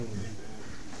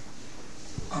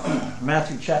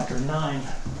Matthew chapter 9.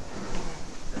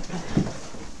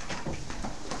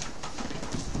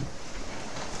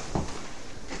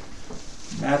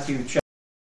 Matthew chapter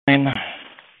 9.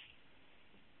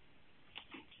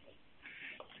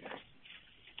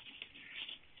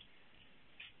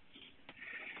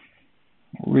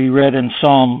 We read in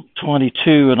Psalm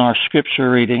 22 in our scripture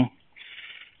reading,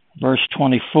 verse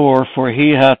 24, "For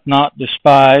he hath not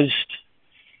despised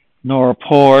nor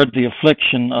abhorred the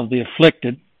affliction of the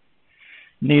afflicted,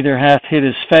 neither hath hid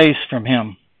his face from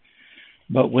him.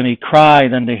 But when he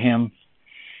cried unto him,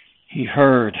 he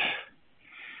heard."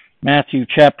 Matthew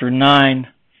chapter 9,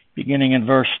 beginning in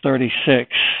verse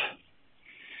 36.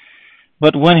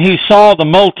 "But when he saw the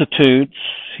multitudes,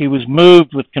 he was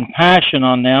moved with compassion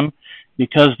on them,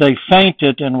 because they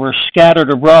fainted and were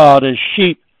scattered abroad as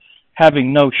sheep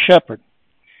having no shepherd.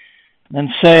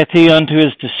 Then saith he unto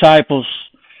his disciples,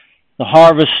 The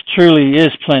harvest truly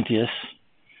is plenteous,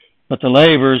 but the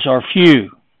laborers are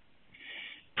few.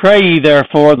 Pray ye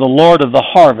therefore the Lord of the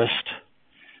harvest,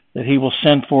 that he will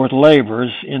send forth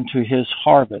laborers into his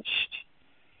harvest.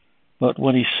 But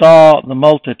when he saw the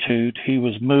multitude, he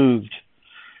was moved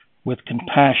with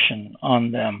compassion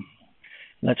on them."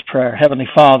 Let's pray. Heavenly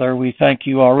Father, we thank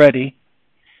you already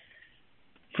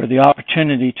for the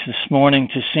opportunity this morning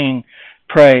to sing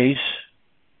praise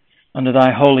unto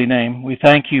thy holy name. We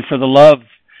thank you for the love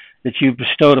that you've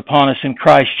bestowed upon us in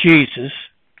Christ Jesus.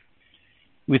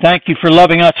 We thank you for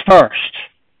loving us first,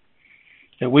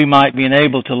 that we might be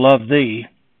enabled to love thee.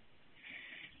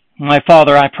 My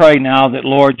Father, I pray now that,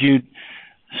 Lord, you'd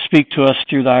speak to us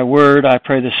through thy word. I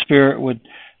pray the Spirit would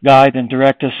guide and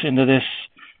direct us into this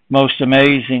most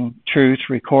amazing truth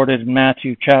recorded in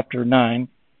Matthew chapter 9.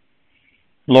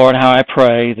 Lord, how I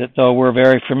pray that though we're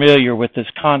very familiar with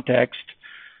this context,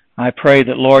 I pray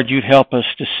that, Lord, you'd help us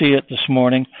to see it this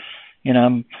morning in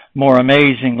a more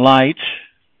amazing light.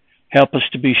 Help us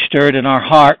to be stirred in our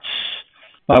hearts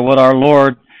by what our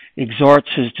Lord exhorts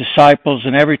his disciples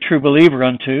and every true believer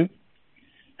unto.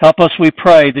 Help us, we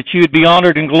pray, that you'd be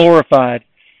honored and glorified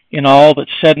in all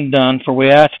that's said and done, for we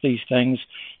ask these things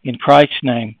in Christ's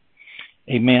name.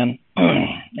 Amen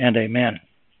and amen.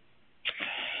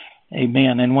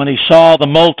 Amen. "And when he saw the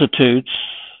multitudes,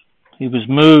 he was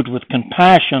moved with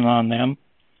compassion on them,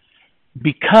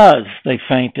 because they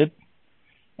fainted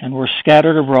and were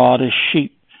scattered abroad as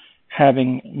sheep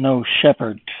having no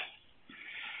shepherd."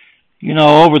 You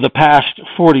know, over the past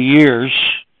 40 years,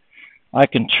 I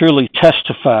can truly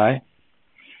testify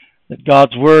that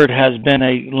God's word has been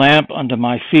a lamp unto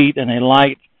my feet and a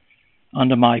light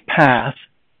unto my path.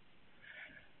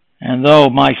 And though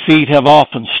my feet have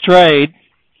often strayed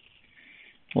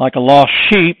like a lost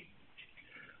sheep,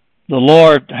 the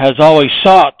Lord has always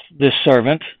sought this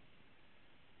servant.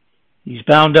 He's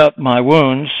bound up my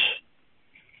wounds,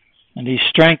 and he's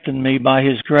strengthened me by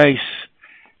his grace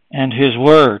and his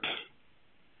word.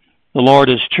 The Lord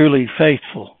is truly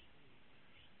faithful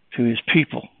to his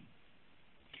people.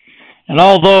 And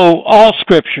although all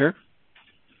Scripture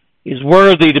is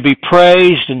worthy to be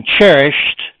praised and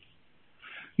cherished,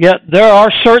 yet there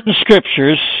are certain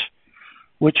Scriptures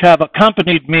which have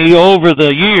accompanied me over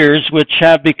the years, which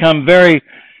have become very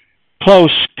close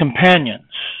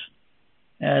companions,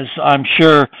 as I'm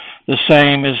sure the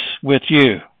same is with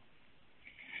you.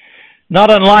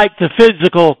 Not unlike the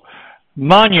physical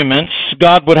monuments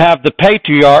God would have the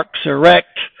patriarchs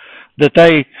erect that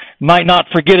they might not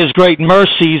forget his great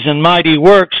mercies and mighty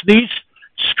works, these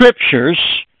Scriptures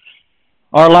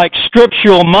are like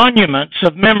scriptural monuments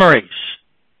of memories,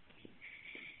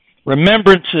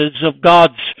 remembrances of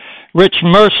God's rich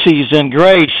mercies and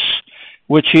grace,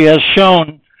 which he has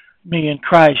shown me in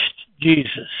Christ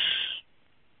Jesus.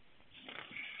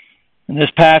 And this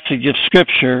passage of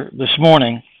Scripture this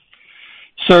morning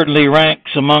certainly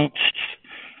ranks amongst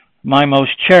my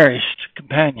most cherished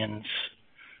companions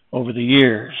over the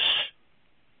years.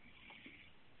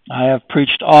 I have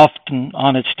preached often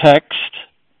on its text,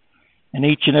 and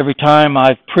each and every time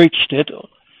I've preached it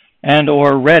and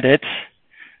or read it,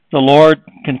 the Lord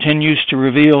continues to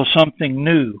reveal something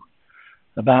new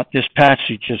about this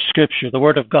passage of Scripture. The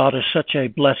Word of God is such a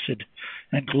blessed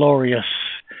and glorious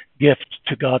gift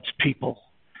to God's people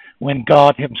when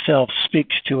God himself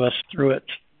speaks to us through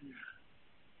it.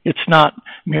 It's not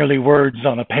merely words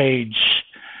on a page,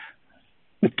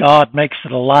 but God makes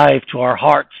it alive to our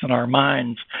hearts and our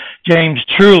minds. James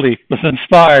truly was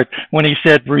inspired when he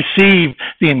said, "Receive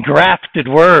the engrafted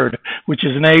word, which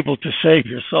is able to save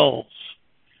your souls."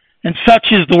 And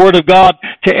such is the word of God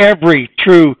to every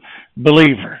true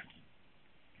believer.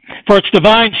 For its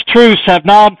divine truths have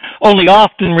not only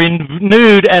often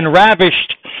renewed and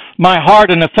ravished my heart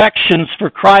and affections for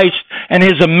Christ and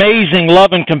His amazing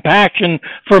love and compassion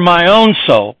for my own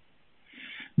soul,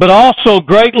 but also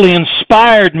greatly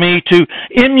inspired me to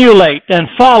emulate and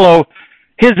follow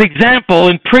His example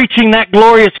in preaching that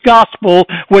glorious gospel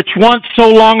which once so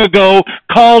long ago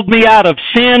called me out of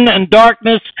sin and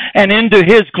darkness and into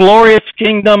His glorious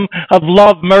kingdom of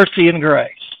love, mercy, and grace.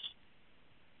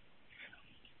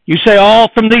 You say all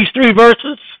from these 3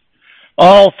 verses?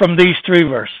 All from these 3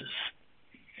 verses.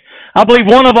 I believe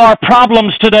one of our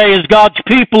problems today as God's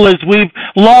people is we've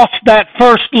lost that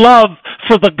first love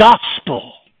for the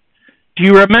gospel. Do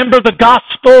you remember the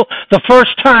gospel? The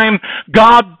first time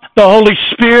God, the Holy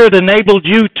Spirit, enabled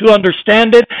you to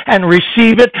understand it and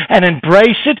receive it and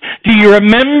embrace it? Do you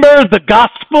remember the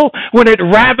gospel when it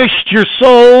ravished your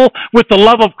soul with the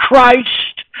love of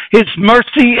Christ, His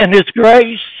mercy and His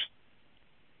grace?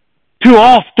 Too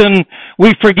often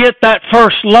we forget that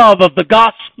first love of the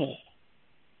gospel.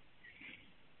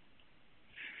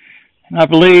 And I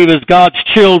believe as God's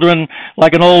children,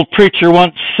 like an old preacher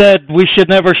once said, we should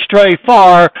never stray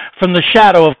far from the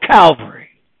shadow of Calvary,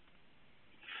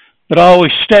 but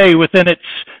always stay within its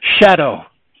shadow,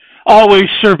 always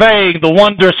surveying the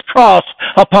wondrous cross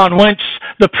upon whence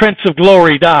the Prince of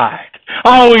Glory died.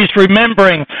 Always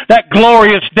remembering that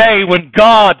glorious day when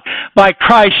God, by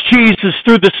Christ Jesus,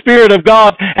 through the Spirit of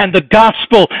God and the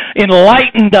gospel,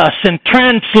 enlightened us and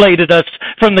translated us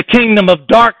from the kingdom of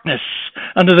darkness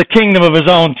unto the kingdom of His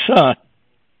own Son.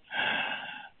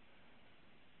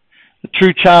 The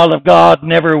true child of God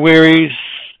never wearies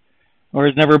or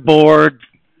is never bored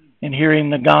in hearing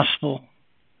the gospel.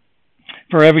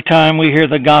 For every time we hear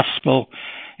the gospel,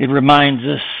 it reminds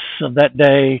us of that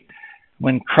day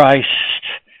when Christ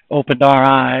opened our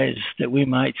eyes that we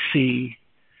might see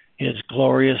His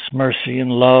glorious mercy and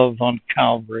love on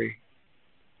Calvary.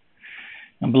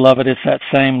 And beloved, it's that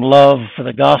same love for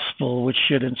the gospel which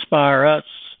should inspire us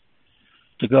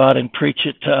to go out and preach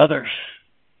it to others,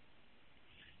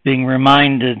 being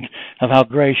reminded of how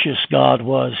gracious God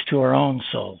was to our own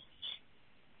souls.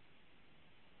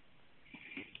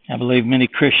 I believe many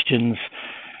Christians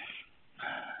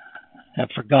have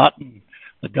forgotten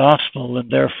the gospel, and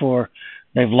therefore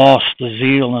they've lost the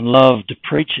zeal and love to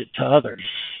preach it to others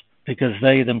because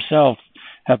they themselves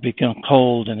have become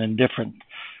cold and indifferent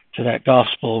to that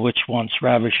gospel which once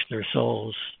ravished their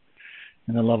souls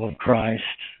in the love of Christ.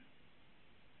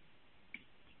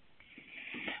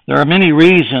 There are many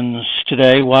reasons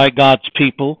today why God's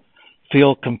people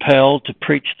feel compelled to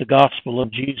preach the gospel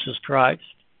of Jesus Christ.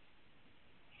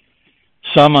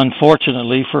 Some,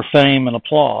 unfortunately, for fame and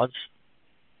applause.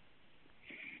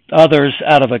 Others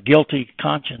out of a guilty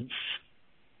conscience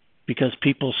because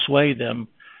people sway them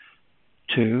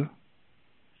to.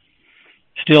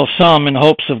 Still some in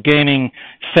hopes of gaining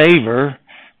favor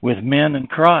with men and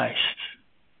Christ.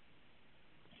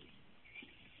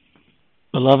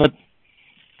 Beloved,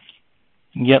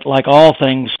 yet like all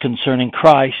things concerning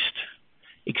Christ,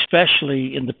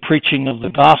 especially in the preaching of the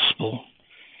gospel,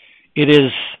 it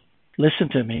is, listen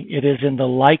to me, it is in the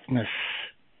likeness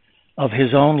of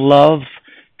His own love,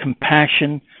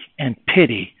 compassion, and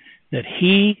pity that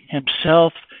He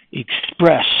Himself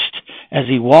expressed as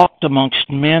He walked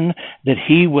amongst men that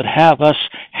He would have us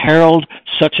herald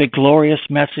such a glorious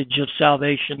message of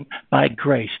salvation by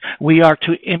grace. We are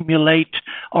to emulate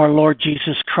our Lord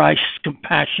Jesus Christ's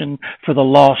compassion for the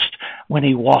lost when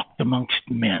He walked amongst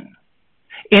men.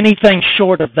 Anything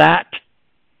short of that,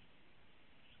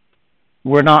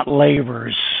 we're not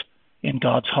laborers in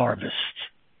God's harvest.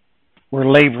 We're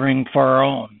laboring for our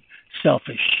own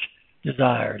selfish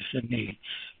desires and needs.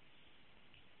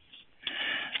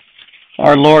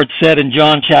 Our Lord said in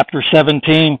John chapter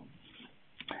 17,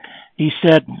 He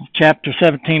said, chapter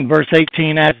 17, verse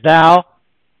 18, as thou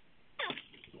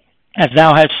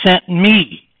hast sent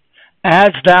me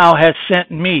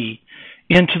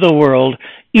into the world,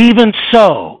 even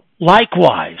so,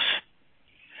 likewise,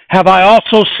 have I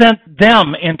also sent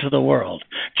them into the world.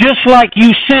 Just like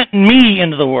you sent me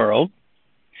into the world,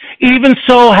 even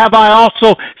so have I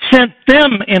also sent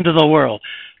them into the world.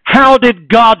 How did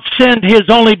God send His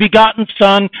only begotten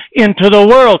Son into the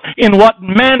world? In what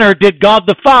manner did God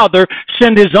the Father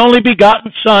send His only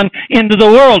begotten Son into the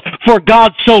world? For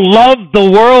God so loved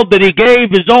the world that He gave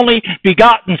His only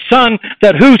begotten Son,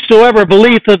 that whosoever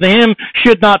believeth in Him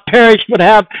should not perish but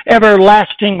have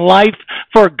everlasting life.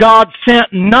 For God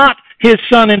sent not His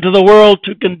Son into the world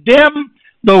to condemn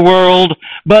the world,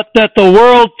 but that the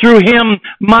world through Him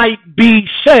might be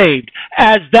saved.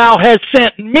 As thou hast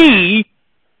sent me,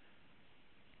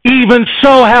 even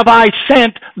so have I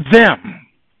sent them.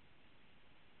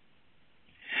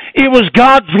 It was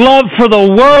God's love for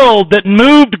the world that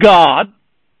moved God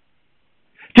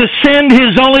to send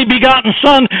His only begotten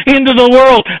Son into the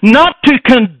world, not to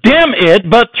condemn it,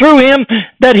 but through Him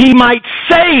that He might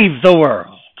save the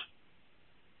world.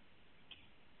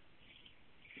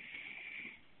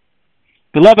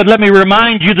 Beloved, let me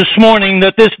remind you this morning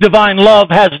that this divine love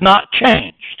has not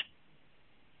changed.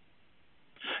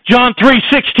 John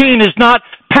 3:16 is not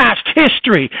past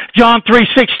history. John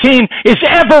 3:16 is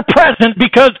ever present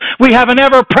because we have an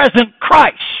ever-present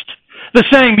Christ. The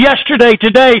same yesterday,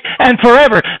 today, and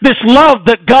forever. This love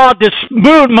that God, this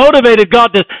motivated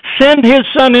God to send His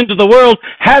Son into the world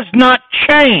has not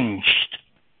changed.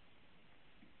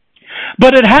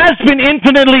 But it has been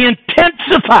infinitely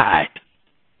intensified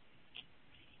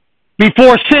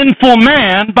before sinful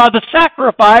man by the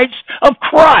sacrifice of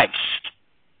Christ.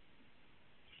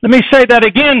 Let me say that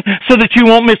again so that you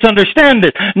won't misunderstand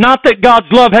it. Not that God's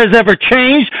love has ever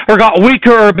changed or got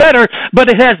weaker or better, but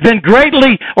it has been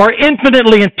greatly or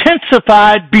infinitely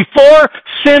intensified before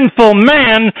sinful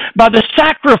man by the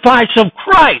sacrifice of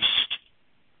Christ.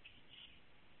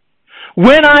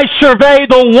 When I survey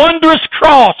the wondrous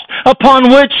cross upon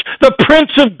which the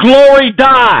Prince of Glory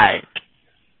died,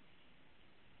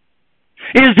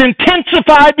 it is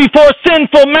intensified before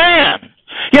sinful man.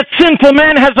 Yet sinful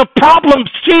man has a problem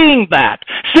seeing that.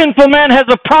 Sinful man has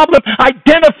a problem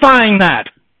identifying that.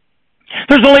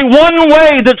 There's only one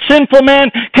way that sinful man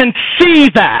can see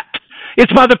that.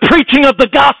 It's by the preaching of the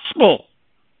gospel.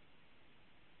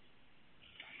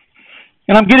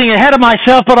 And I'm getting ahead of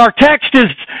myself, but our text is,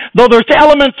 though there's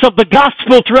elements of the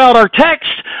gospel throughout our text,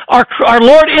 our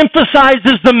Lord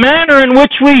emphasizes the manner in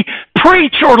which we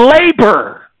preach or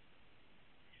labor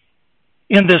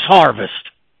in this harvest.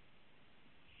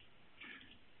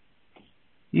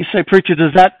 You say, preacher,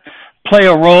 does that play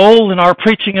a role in our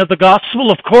preaching of the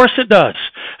gospel? Of course it does.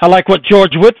 I like what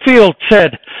George Whitefield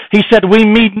said. He said, we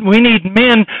need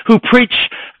men who preach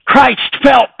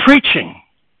Christ-felt preaching.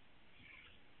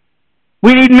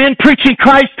 We need men preaching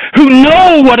Christ who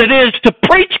know what it is to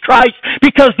preach Christ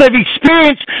because they've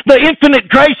experienced the infinite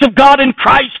grace of God in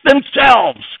Christ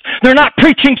themselves. They're not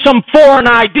preaching some foreign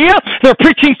idea. They're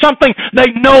preaching something they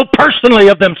know personally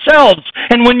of themselves.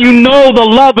 And when you know the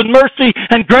love and mercy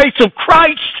and grace of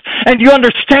Christ and you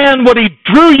understand what He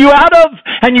drew you out of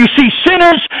and you see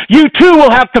sinners, you too will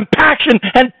have compassion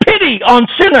and pity on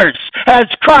sinners as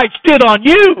Christ did on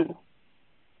you.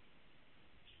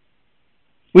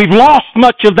 We've lost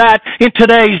much of that in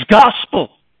today's gospel.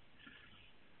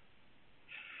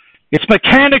 It's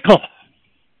mechanical.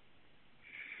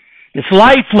 It's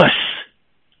lifeless.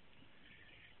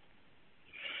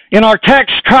 In our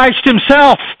text, Christ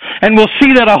Himself, and we'll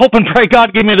see that. I hope and pray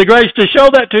God give me the grace to show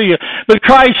that to you. But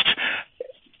Christ,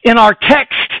 in our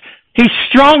text, He's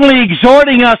strongly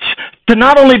exhorting us to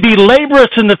not only be laborers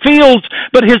in the fields,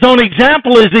 but His own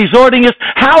example is exhorting us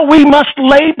how we must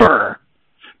labor.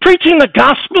 Preaching the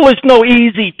gospel is no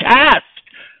easy task.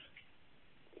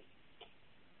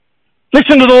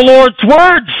 Listen to the Lord's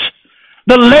words.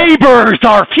 The laborers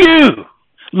are few.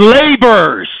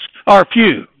 Laborers are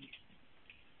few.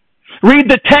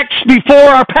 Read the text before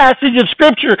our passage of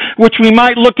Scripture, which we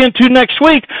might look into next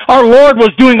week. Our Lord was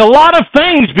doing a lot of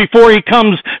things before He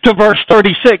comes to verse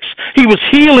 36. He was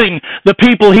healing the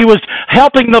people. He was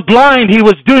helping the blind. He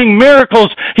was doing miracles.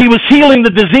 He was healing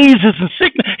the diseases and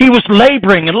sickness. He was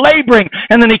laboring and laboring.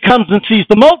 And then He comes and sees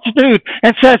the multitude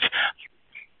and says,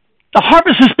 the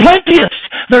harvest is plenteous.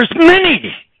 There's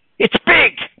many. It's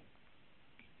big.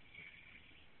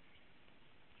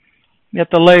 Yet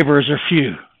the laborers are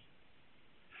few.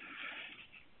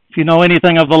 If you know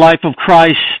anything of the life of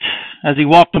Christ as He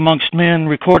walked amongst men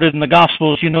recorded in the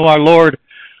Gospels, you know our Lord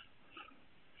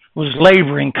was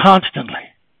laboring constantly.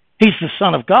 He's the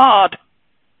Son of God.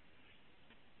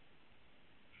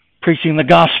 Preaching the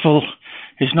gospel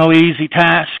is no easy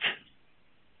task.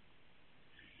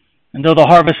 And though the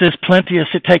harvest is plenteous,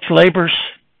 it takes labors.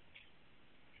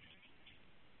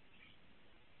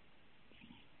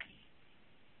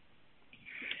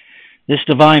 This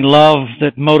divine love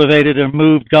that motivated or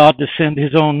moved God to send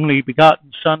His only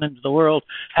begotten Son into the world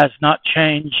has not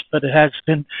changed, but it has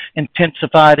been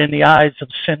intensified in the eyes of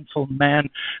sinful man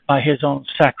by His own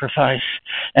sacrifice.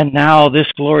 And now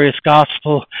this glorious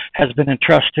gospel has been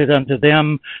entrusted unto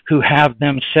them who have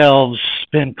themselves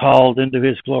been called into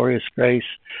His glorious grace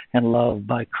and love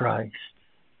by Christ.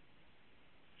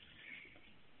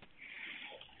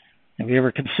 Have you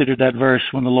ever considered that verse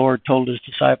when the Lord told His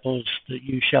disciples that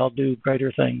you shall do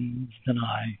greater things than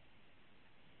I?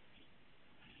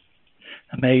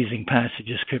 Amazing passage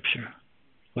of Scripture.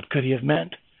 What could He have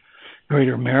meant?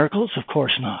 Greater miracles? Of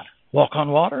course not. Walk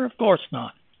on water? Of course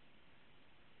not.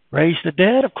 Raise the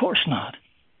dead? Of course not.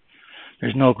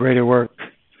 There's no greater work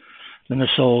than the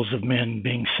souls of men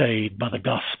being saved by the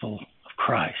gospel of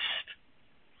Christ.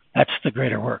 That's the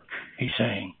greater work, he's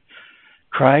saying.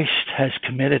 Christ has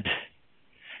committed,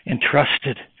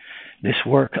 entrusted this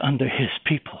work unto his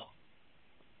people.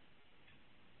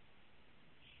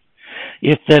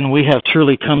 If then we have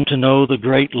truly come to know the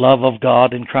great love of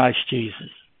God in Christ Jesus,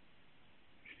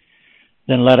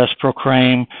 then let us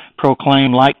proclaim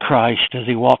like Christ as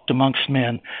he walked amongst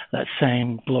men that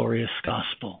same glorious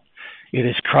gospel. It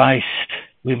is Christ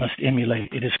we must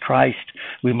emulate. It is Christ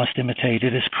we must imitate.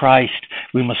 It is Christ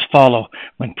we must follow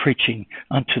when preaching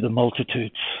unto the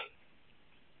multitudes.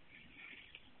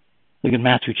 Look at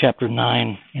Matthew chapter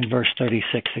 9 in verse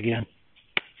 36 again.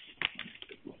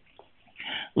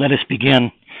 Let us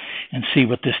begin and see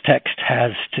what this text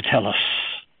has to tell us,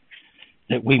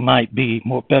 that we might be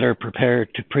better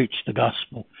prepared to preach the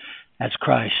gospel as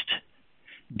Christ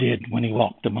did when he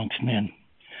walked amongst men.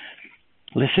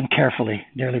 Listen carefully,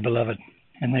 dearly beloved,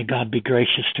 and may God be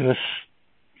gracious to us.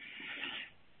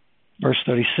 Verse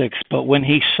 36, but when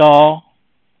he saw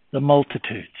the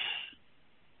multitudes.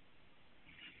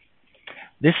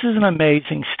 This is an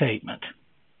amazing statement.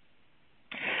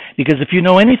 Because if you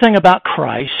know anything about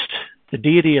Christ, the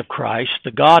deity of Christ,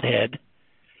 the Godhead,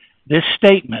 this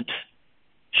statement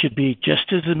should be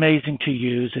just as amazing to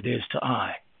you as it is to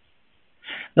I.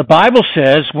 The Bible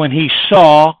says when he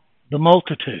saw the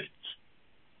multitudes.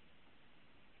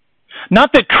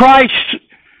 Not that Christ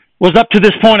was up to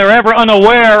this point or ever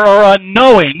unaware or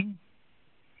unknowing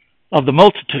of the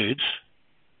multitudes.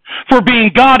 For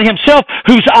being God himself,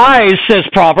 whose eyes, says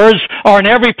Proverbs, are in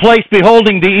every place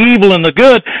beholding the evil and the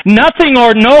good, nothing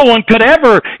or no one could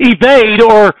ever evade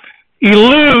or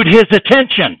elude his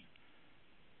attention.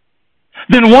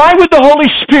 Then why would the Holy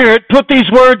Spirit put these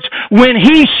words, when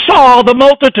he saw the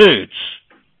multitudes?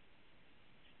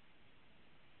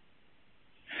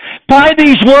 By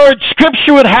these words,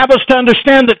 Scripture would have us to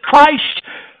understand that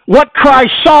what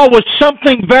Christ saw was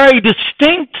something very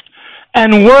distinct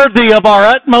and worthy of our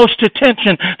utmost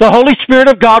attention. The Holy Spirit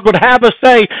of God would have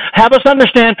us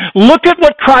understand, look at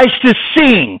what Christ is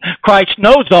seeing. Christ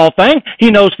knows all things.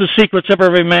 He knows the secrets of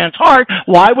every man's heart.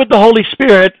 Why would the Holy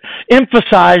Spirit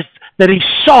emphasize that he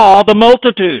saw the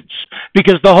multitudes?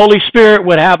 Because the Holy Spirit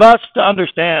would have us to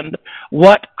understand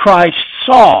what Christ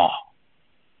saw.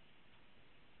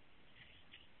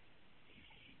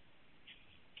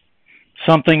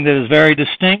 Something that is very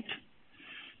distinct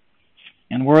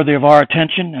and worthy of our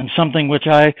attention, and something which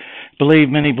I believe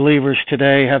many believers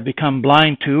today have become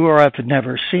blind to or have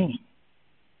never seen.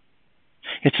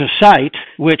 It's a sight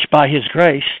which, by his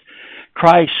grace,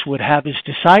 Christ would have his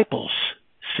disciples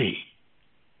see.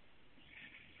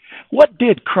 What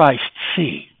did Christ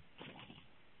see?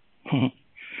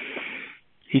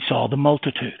 He saw the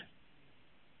multitude.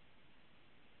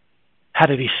 How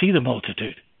did he see the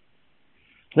multitude?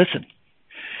 Listen.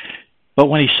 But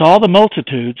when he saw the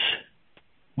multitudes,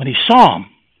 when he saw them,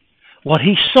 what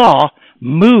he saw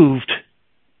moved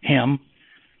him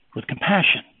with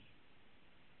compassion.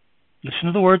 Listen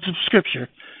to the words of Scripture.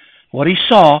 What he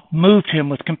saw moved him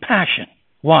with compassion.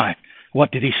 Why?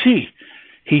 What did he see?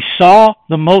 He saw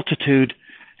the multitude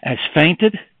as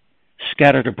fainted,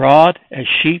 scattered abroad, as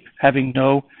sheep having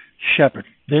no shepherd.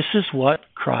 This is what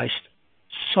Christ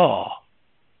saw.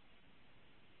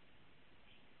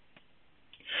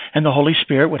 And the Holy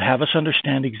Spirit would have us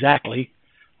understand exactly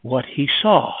what he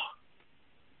saw.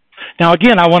 Now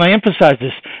again, I want to emphasize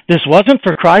this. This wasn't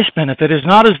for Christ's benefit. It's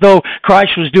not as though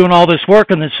Christ was doing all this work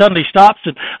and then suddenly stops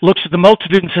and looks at the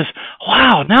multitude and says,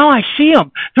 wow, now I see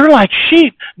them. They're like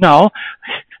sheep. No,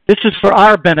 this is for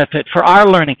our benefit, for our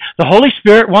learning. The Holy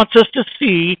Spirit wants us to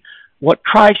see what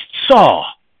Christ saw.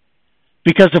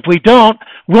 Because if we don't,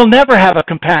 we'll never have a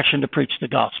compassion to preach the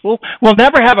gospel. We'll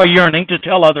never have a yearning to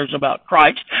tell others about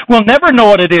Christ. We'll never know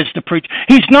what it is to preach.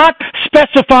 He's not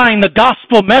specifying the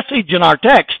gospel message in our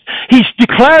text. He's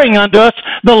declaring unto us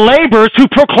the laborers who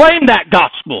proclaim that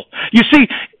gospel. You see,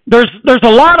 there's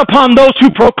a lot upon those who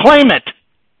proclaim it.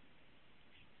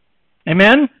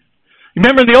 Amen?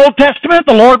 Remember in the Old Testament,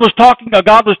 God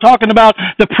was talking about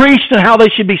the priests and how they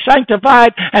should be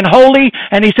sanctified and holy.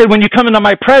 And he said, when you come into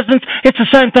my presence, it's the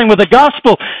same thing with the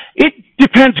gospel. It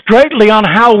depends greatly on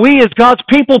how we as God's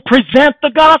people present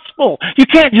the gospel. You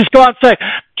can't just go out and say,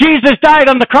 Jesus died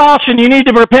on the cross and you need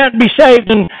to repent and be saved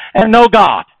and know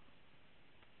God.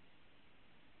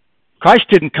 Christ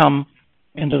didn't come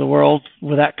into the world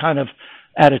with that kind of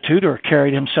attitude or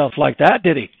carried himself like that,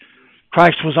 did he?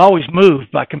 Christ was always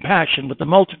moved by compassion with the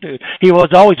multitude. He was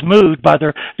always moved by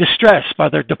their distress, by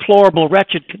their deplorable,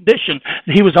 wretched condition.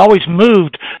 He was always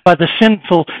moved by the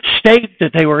sinful state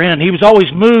that they were in. He was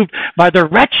always moved by their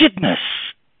wretchedness.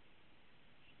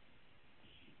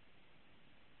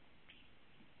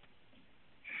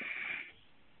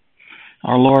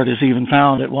 Our Lord is even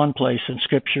found at one place in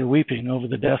Scripture weeping over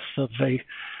the death of a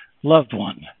loved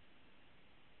one.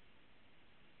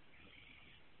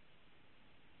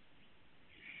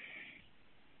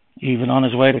 Even on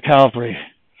his way to Calvary,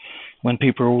 when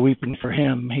people were weeping for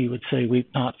him, he would say, "Weep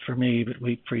not for me, but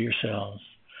weep for yourselves.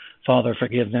 Father,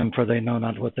 forgive them, for they know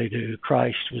not what they do."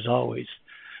 Christ was always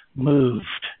moved.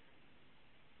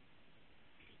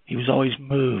 He was always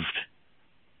moved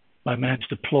by man's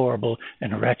deplorable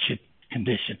and wretched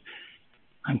condition.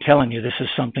 I'm telling you, this is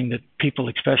something that people,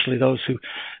 especially those who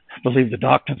believe the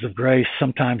doctrines of grace,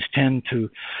 sometimes tend to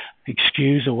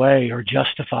excuse away or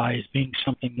justify as being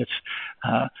something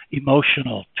that's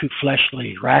emotional, too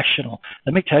fleshly, rational.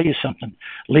 Let me tell you something.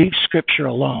 Leave Scripture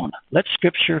alone. Let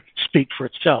Scripture speak for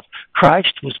itself.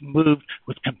 Christ was moved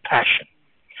with compassion,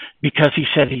 because he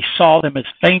said he saw them as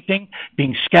fainting,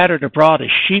 being scattered abroad as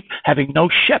sheep, having no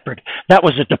shepherd. That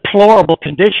was a deplorable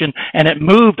condition, and it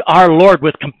moved our Lord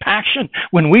with compassion.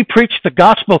 When we preach the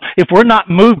gospel, if we're not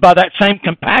moved by that same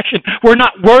compassion, we're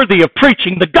not worthy of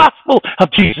preaching the gospel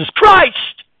of Jesus Christ.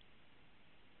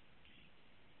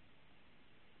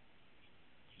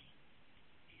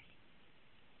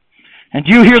 And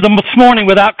you hear them this morning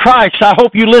without Christ. I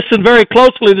hope you listen very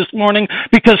closely this morning,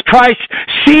 because Christ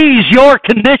sees your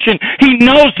condition. He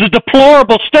knows the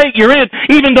deplorable state you're in,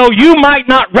 even though you might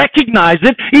not recognize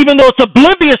it, even though it's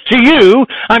oblivious to you.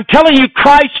 I'm telling you,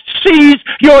 Christ sees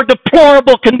your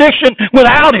deplorable condition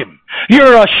without him.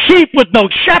 You're a sheep with no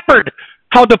shepherd.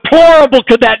 How deplorable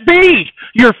could that be?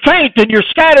 You're faint and you're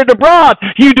scattered abroad.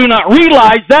 You do not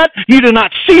realize that. You do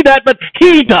not see that, but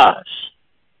he does.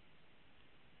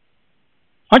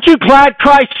 Aren't you glad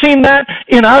Christ seen that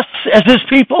in us as his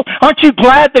people? Aren't you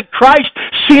glad that Christ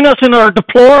seen us in our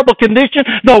deplorable condition,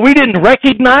 though we didn't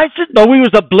recognize it, though we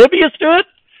was oblivious to it?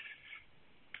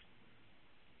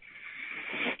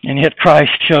 And yet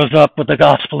Christ shows up with the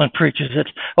gospel and preaches it,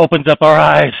 opens up our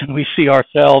eyes, and we see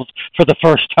ourselves for the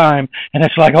first time. And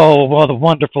it's like, oh, well, the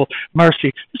wonderful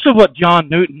mercy. This is what John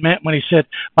Newton meant when he said,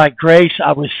 by grace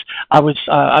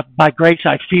by grace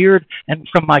I feared, and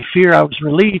from my fear I was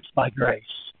relieved by grace.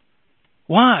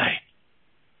 Why?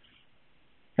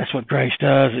 That's what grace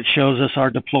does. It shows us our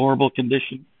deplorable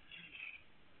condition.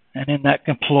 And in that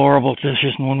deplorable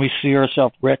condition, when we see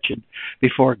ourselves wretched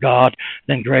before God,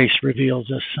 then grace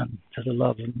reveals us unto the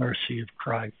love and mercy of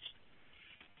Christ.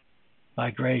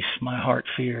 By grace my heart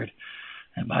feared,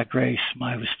 and by grace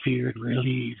my was feared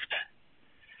relieved.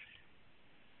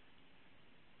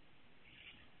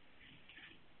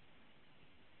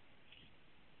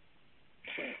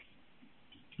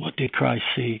 What did Christ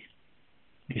see?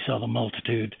 He saw the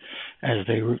multitude as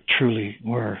they truly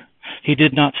were. He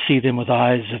did not see them with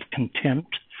eyes of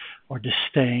contempt or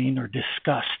disdain or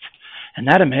disgust. And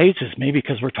that amazes me,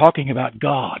 because we're talking about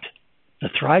God, the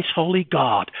thrice holy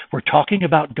God. We're talking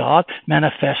about God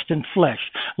manifest in flesh,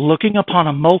 looking upon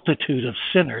a multitude of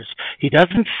sinners. He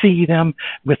doesn't see them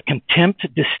with contempt,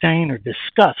 disdain, or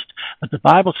disgust, but the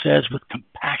Bible says with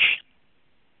compassion.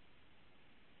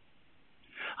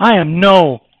 I am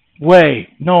no way,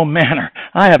 no manner.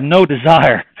 I have no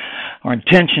desire or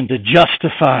intention to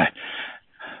justify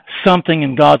something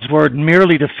in God's Word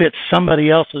merely to fit somebody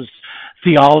else's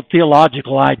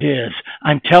theological ideas.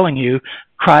 I'm telling you,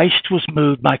 Christ was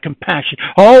moved by compassion.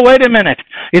 Oh, wait a minute.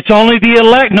 It's only the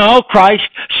elect. No, Christ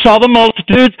saw the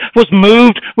multitudes, was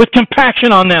moved with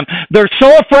compassion on them. They're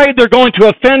so afraid they're going to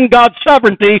offend God's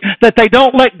sovereignty that they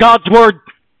don't let God's Word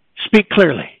speak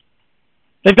clearly.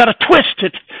 They've got to twist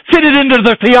it, fit it into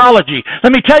their theology.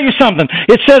 Let me tell you something.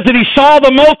 It says that he saw the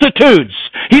multitudes.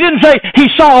 He didn't say he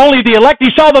saw only the elect.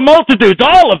 He saw the multitudes,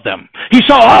 all of them. He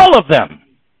saw all of them.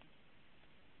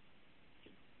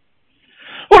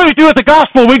 What do we do with the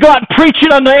gospel? We go out and preach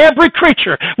it unto every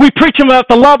creature. We preach about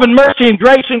the love and mercy and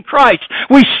grace in Christ.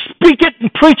 We speak it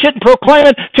and preach it and proclaim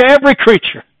it to every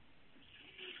creature,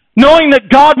 knowing that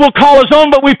God will call his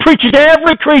own, but we preach it to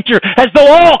every creature as though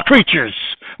all creatures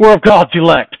were of God's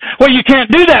elect. Well, you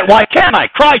can't do that. Why can't I?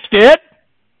 Christ did.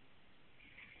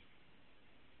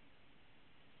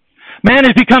 Man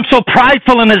has become so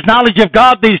prideful in his knowledge of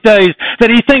God these days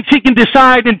that he thinks he can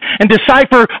decide and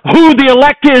decipher who the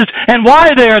elect is and why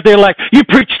they are the elect. You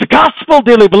preach the gospel,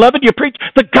 dearly beloved. You preach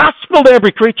the gospel to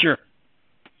every creature.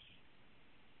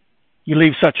 You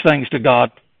leave such things to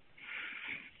God.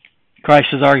 Christ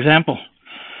is our example.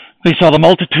 He saw the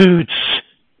multitudes.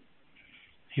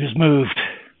 He was moved.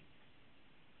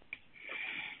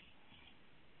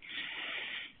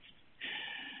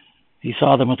 He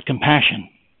saw them with compassion.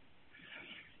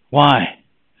 Why?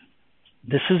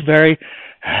 This is very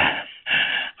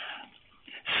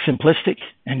simplistic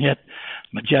and yet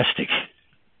majestic.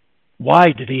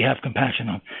 Why did he have compassion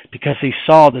on them? Because he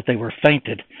saw that they were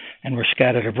fainted and were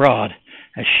scattered abroad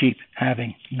as sheep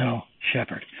having no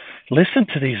shepherd. Listen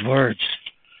to these words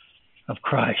of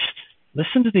Christ.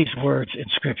 Listen to these words in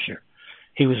Scripture.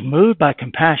 He was moved by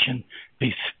compassion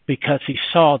because he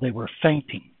saw they were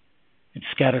fainting and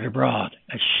scattered abroad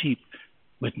as sheep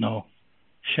with no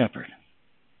shepherd.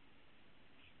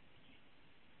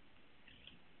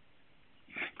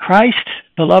 Christ,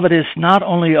 beloved, is not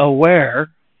only aware,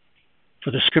 for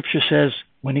the Scripture says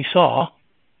when he saw,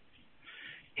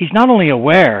 he's not only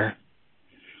aware,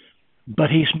 but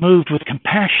he's moved with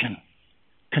compassion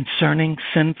concerning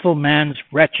sinful man's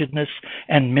wretchedness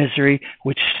and misery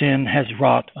which sin has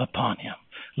wrought upon him.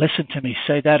 Listen to me,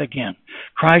 say that again.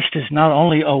 Christ is not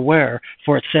only aware,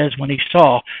 for it says when he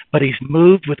saw, but he's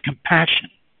moved with compassion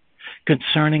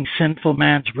concerning sinful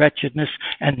man's wretchedness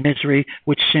and misery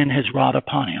which sin has wrought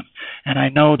upon him. And I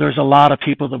know there's a lot of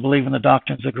people that believe in the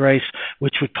doctrines of grace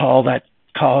which would call that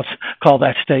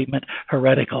statement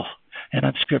heretical and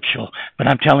unscriptural. But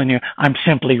I'm telling you, I'm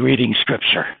simply reading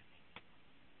Scripture.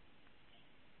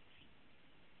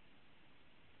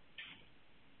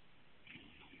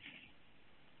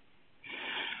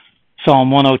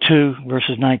 Psalm 102,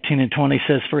 verses 19 and 20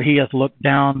 says, "For he hath looked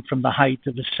down from the height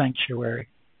of the sanctuary.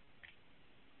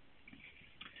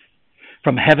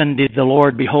 From heaven did the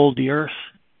Lord behold the earth,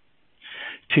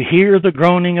 to hear the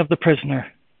groaning of the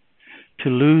prisoner, to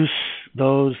loose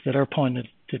those that are appointed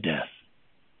to death."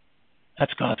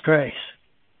 That's God's grace.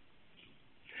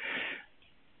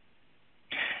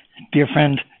 Dear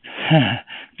friend,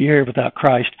 if you're here without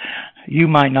Christ, you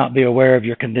might not be aware of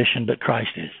your condition, but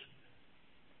Christ is.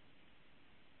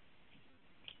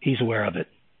 He's aware of it.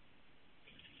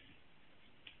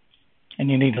 And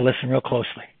you need to listen real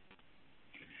closely.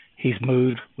 He's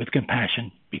moved with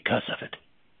compassion because of it.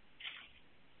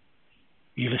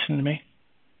 You listen to me?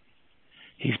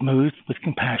 He's moved with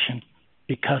compassion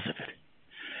because of it.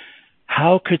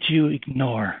 How could you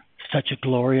ignore such a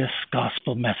glorious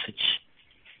gospel message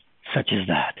such as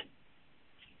that?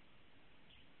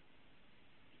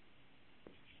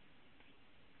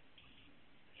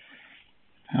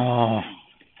 Oh,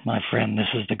 my friend, this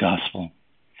is the gospel.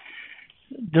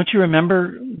 Don't you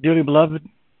remember, dearly beloved,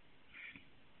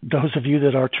 those of you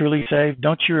that are truly saved,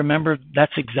 don't you remember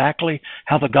that's exactly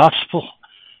how the gospel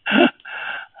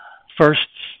first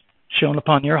shone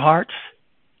upon your hearts?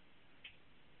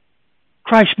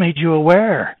 Christ made you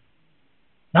aware,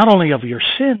 not only of your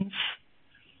sins,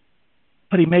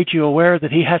 but he made you aware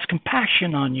that he has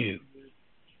compassion on you.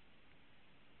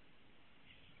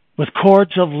 With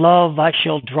cords of love I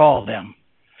shall draw them.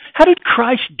 How did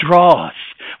Christ draw us?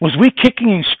 Was we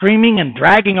kicking and screaming and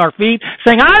dragging our feet,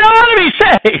 saying, I don't want to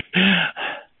be saved?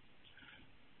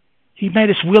 He made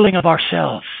us willing of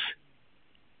ourselves.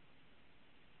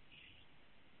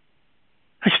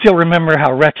 I still remember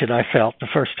how wretched I felt the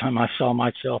first time I saw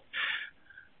myself.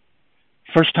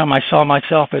 First time I saw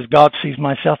myself as God sees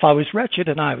myself, I was wretched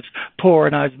and I was poor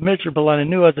and I was miserable and I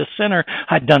knew as a sinner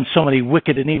I'd done so many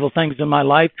wicked and evil things in my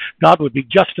life, God would be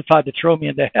justified to throw me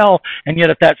into hell. And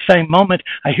yet at that same moment,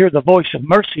 I hear the voice of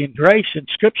mercy and grace in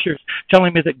Scriptures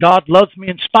telling me that God loves me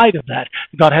in spite of that.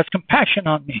 God has compassion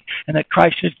on me and that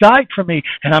Christ has died for me.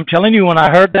 And I'm telling you, when I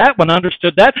heard that, when I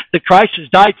understood that Christ has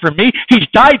died for me, He's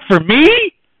died for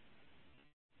me.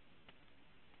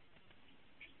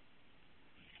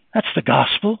 That's the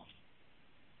gospel.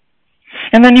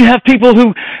 And then you have people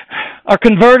who are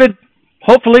converted,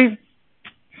 hopefully,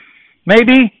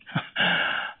 maybe,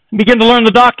 begin to learn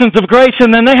the doctrines of grace,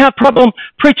 and then they have problem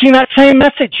preaching that same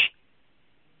message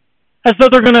as though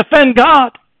they're going to offend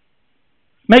God,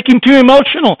 make Him too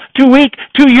emotional, too weak,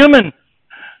 too human.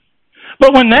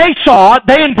 But when they saw it,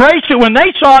 they embraced it. When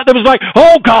they saw it, it was like,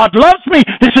 oh, God loves me.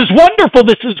 This is wonderful.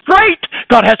 This is great.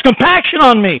 God has compassion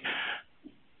on me.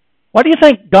 Why do you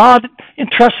think God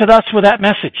entrusted us with that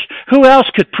message? Who else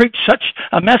could preach such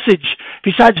a message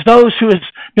besides those who have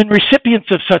been recipients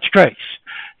of such grace?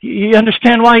 You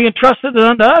understand why He entrusted it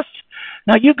unto us?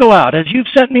 Now you go out. As you've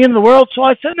sent me in the world, so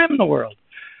I sent Him in the world.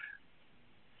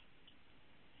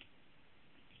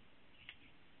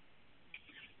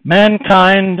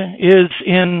 Mankind is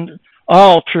in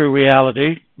all true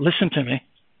reality, listen to me,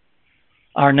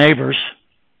 our neighbors.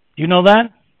 Do you know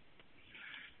that?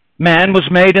 Man was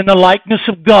made in the likeness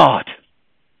of God.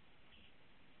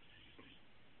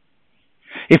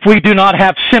 If we do not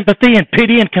have sympathy and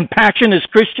pity and compassion as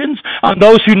Christians on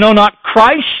those who know not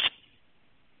Christ,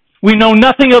 we know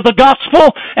nothing of the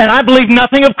gospel, and I believe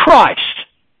nothing of Christ.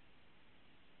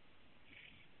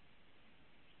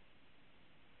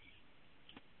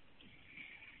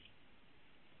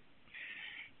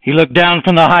 He looked down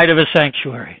from the height of His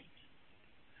sanctuary.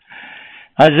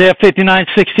 Isaiah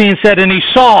 59:16 said, and he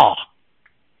saw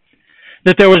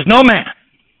that there was no man,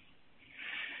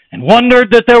 and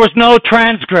wondered that there was no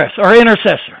transgressor or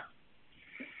intercessor.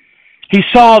 He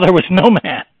saw there was no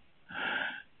man,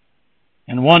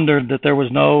 and wondered that there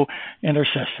was no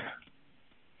intercessor.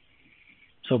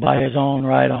 So by his own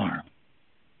right arm.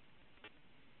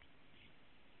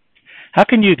 How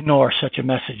can you ignore such a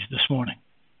message this morning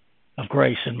of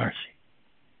grace and mercy?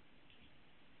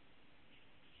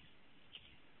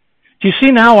 Do you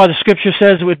see now why the Scripture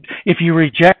says if you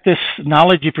reject this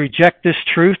knowledge, if you reject this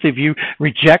truth, if you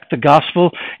reject the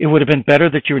gospel, it would have been better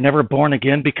that you were never born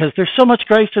again, because there's so much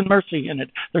grace and mercy in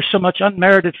it. There's so much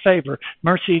unmerited favor,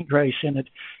 mercy and grace in it.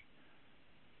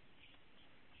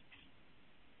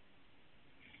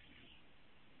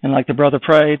 And like the brother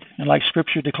prayed, and like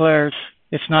Scripture declares,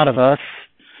 it's not of us.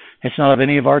 It's not of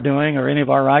any of our doing or any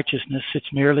of our righteousness.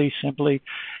 It's merely simply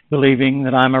believing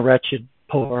that I'm a wretched,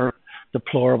 poor,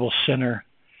 deplorable sinner,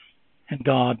 and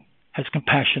God has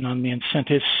compassion on me and sent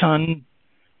his Son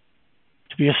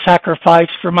to be a sacrifice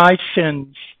for my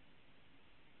sins.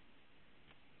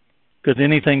 Could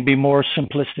anything be more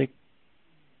simplistic?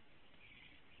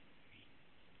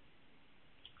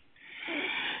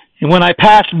 And when I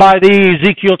passed by thee,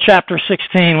 Ezekiel chapter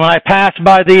 16, when I passed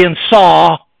by thee and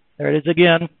saw, there it is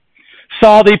again,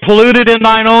 saw thee polluted in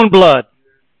thine own blood,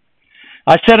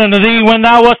 I said unto thee, when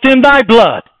thou wast in thy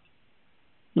blood,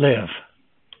 live.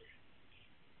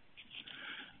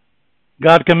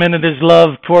 God commended his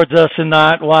love towards us in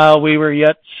that while we were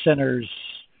yet sinners,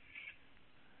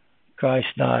 Christ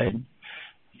died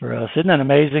for us. Isn't that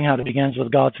amazing how it begins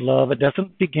with God's love? It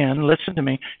doesn't begin, listen to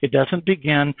me, it doesn't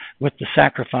begin with the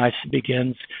sacrifice. It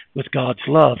begins with God's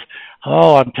love.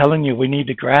 Oh, I'm telling you, we need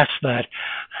to grasp that.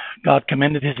 God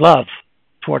commended his love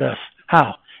toward us.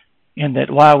 How? In that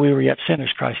while we were yet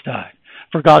sinners, Christ died.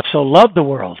 For God so loved the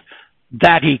world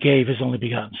that he gave his only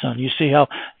begotten Son. You see how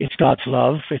it's God's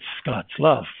love? It's God's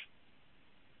love.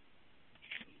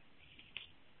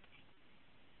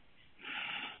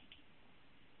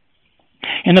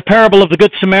 In the parable of the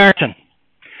Good Samaritan,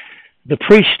 the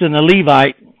priest and the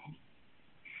Levite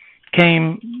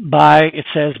came by, it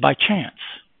says, by chance.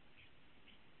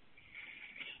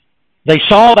 They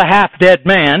saw the half-dead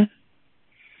man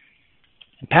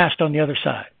and passed on the other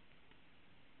side.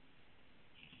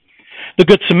 The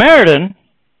Good Samaritan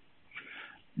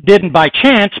didn't by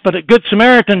chance, but a Good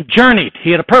Samaritan journeyed.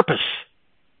 He had a purpose.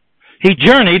 He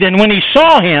journeyed, and when he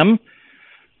saw him,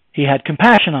 he had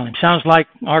compassion on him. Sounds like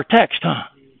our text, huh?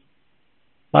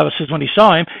 The Bible says when he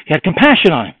saw him, he had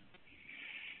compassion on him.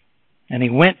 And he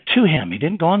went to him. He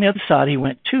didn't go on the other side. He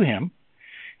went to him.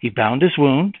 He bound his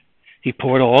wound. He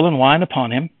poured oil and wine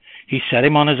upon him. He set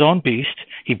him on his own beast.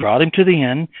 He brought him to the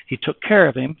inn. He took care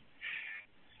of him.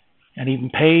 And even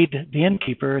paid the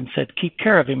innkeeper and said, keep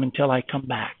care of him until I come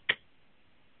back.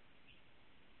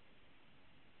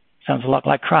 Sounds a lot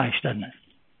like Christ, doesn't it?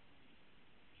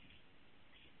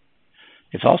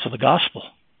 It's also the gospel.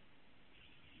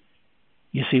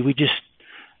 You see, we just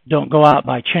don't go out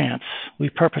by chance. We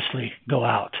purposely go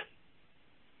out.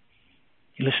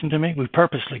 You listen to me? We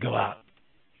purposely go out.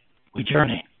 We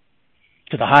journey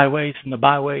to the highways and the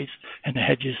byways and the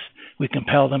hedges. We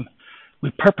compel them.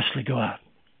 We purposely go out.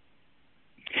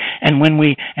 And when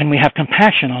we have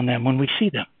compassion on them when we see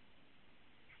them.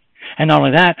 And not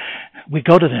only that, we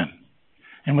go to them.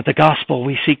 And with the gospel,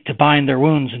 we seek to bind their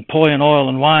wounds and pour in oil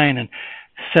and wine and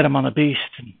set him on a beast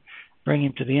and bring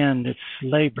him to the end. It's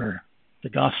labor. The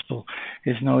gospel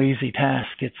is no easy task.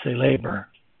 It's a labor.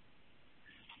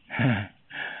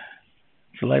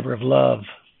 It's a labor of love,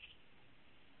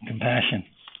 compassion.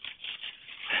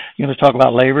 You want to talk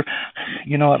about labor?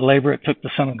 You know what labor it took the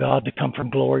Son of God to come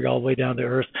from glory all the way down to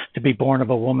earth, to be born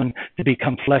of a woman, to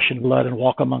become flesh and blood and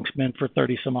walk amongst men for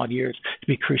 30 some odd years, to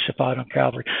be crucified on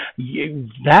Calvary.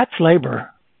 That's labor,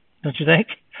 don't you think?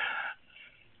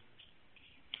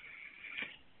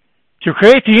 To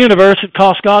create the universe, it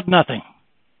cost God nothing.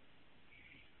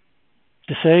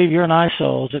 To save your and I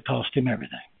souls, it cost him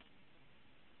everything.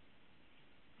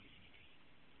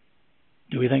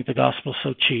 Do we think the gospel is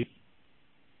so cheap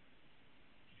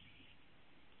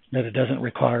that it doesn't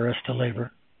require us to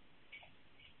labor?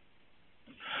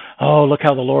 Oh, look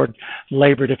how the Lord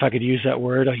labored, if I could use that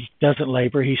word. He doesn't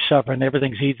labor. He's sovereign.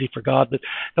 Everything's easy for God. But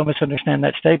don't misunderstand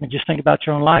that statement. Just think about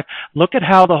your own life. Look at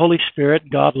how the Holy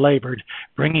Spirit, God, labored,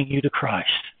 bringing you to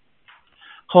Christ.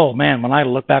 Oh, man, when I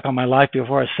look back on my life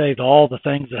before I saved, all the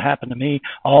things that happened to me,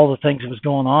 all the things that was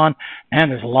going on, man,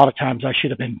 there's a lot of times I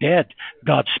should have been dead.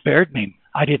 God spared me.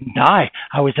 I didn't die.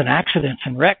 I was in accidents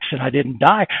and wrecks, and I didn't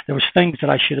die. There was things that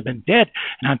I should have been dead.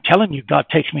 And I'm telling you, God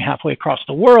takes me halfway across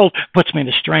the world, puts me in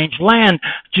a strange land,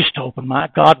 just to open my...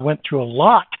 God went through a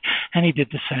lot, and he did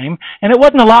the same. And it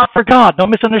wasn't a lot for God. Don't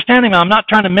misunderstand me. I'm not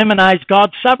trying to minimize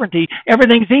God's sovereignty.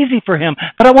 Everything's easy for him.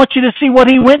 But I want you to see what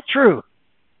he went through.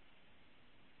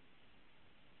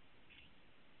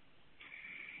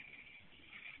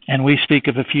 And we speak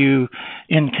of a few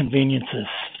inconveniences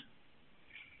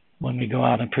when we go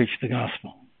out and preach the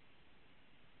gospel.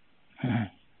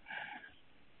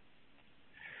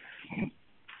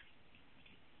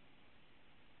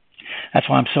 That's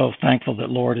why I'm so thankful that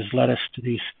Lord has led us to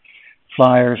these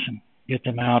flyers and get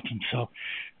them out. And so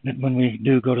that when we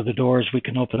do go to the doors, we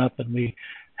can open up and we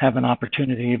have an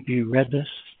opportunity. Have you read this?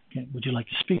 Would you like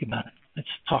to speak about it? Let's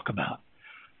talk about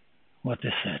what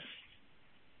this said.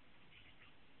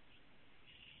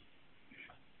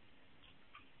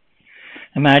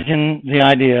 Imagine the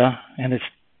idea, and it's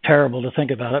terrible to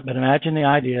think about it, but imagine the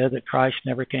idea that Christ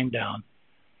never came down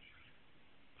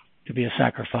to be a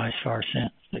sacrifice for our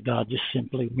sins, that God just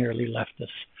simply merely left us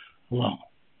alone.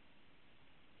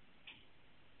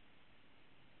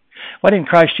 Why didn't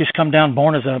Christ just come down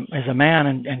born as a man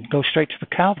and go straight to the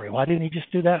Calvary? Why didn't he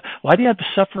just do that? Why did he have to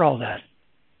suffer all that?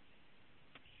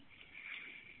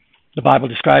 The Bible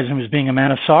describes him as being a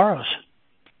man of sorrows.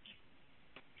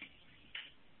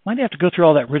 Why do you have to go through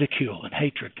all that ridicule and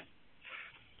hatred?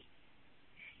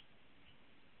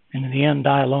 And in the end,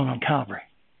 die alone on Calvary.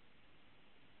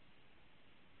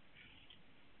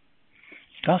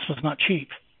 The gospel's not cheap.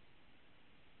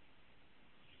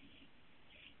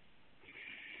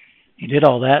 He did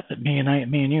all that me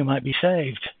and you might be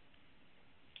saved.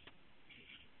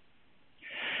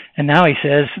 And now he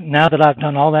says, now that I've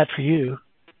done all that for you,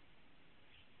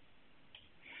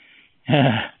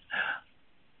 now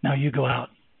you go out.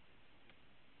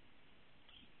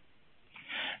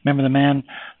 Remember the man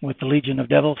with the legion of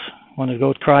devils? Wanted to go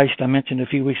with Christ. I mentioned a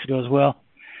few weeks ago as well.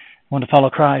 Wanted to follow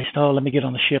Christ. Oh, let me get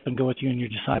on the ship and go with you and your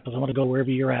disciples. I want to go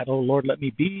wherever you're at. Oh, Lord, let me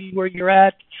be where you're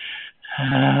at.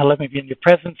 Let me be in your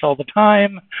presence all the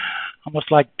time.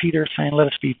 Almost like Peter saying, let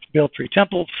us build 3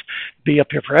 temples, be up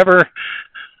here forever.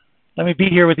 Let me be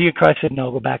here with you. Christ said,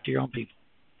 no, go back to your own people.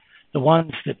 The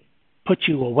ones that put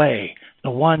you away,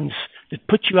 the ones that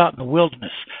put you out in the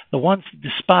wilderness, the ones that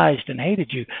despised and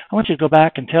hated you. I want you to go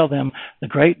back and tell them the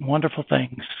great and wonderful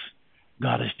things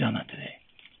God has done unto thee.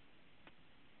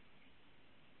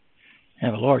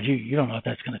 Yeah, but Lord, you don't know what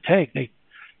that's going to take.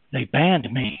 They banned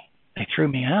me. They threw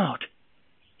me out.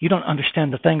 You don't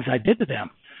understand the things I did to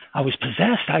them. I was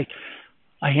possessed. I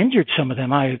injured some of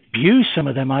them. I abused some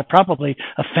of them. I probably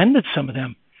offended some of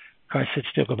them. Christ said,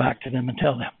 still go back to them and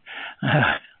tell them.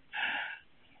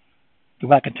 Go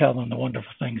back and tell them the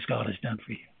wonderful things God has done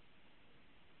for you.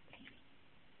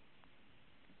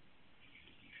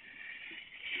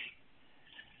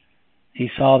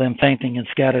 He saw them fainting and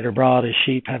scattered abroad as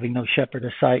sheep, having no shepherd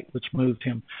or sight, which moved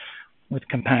him with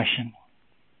compassion.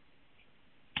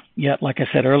 Yet, like I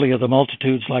said earlier, the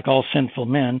multitudes, like all sinful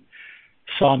men,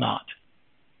 saw not,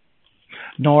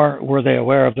 nor were they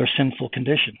aware of their sinful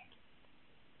condition.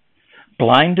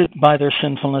 Blinded by their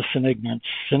sinfulness and ignorance,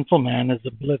 sinful man is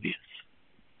oblivious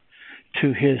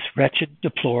to his wretched,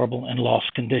 deplorable, and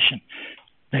lost condition.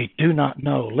 They do not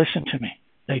know. Listen to me.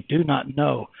 They do not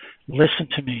know. Listen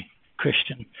to me,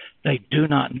 Christian. They do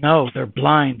not know. They're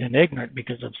blind and ignorant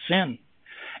because of sin.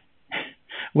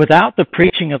 Without the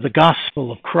preaching of the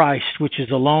gospel of Christ, which is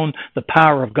alone the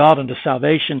power of God unto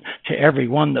salvation to every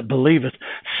one that believeth,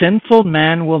 sinful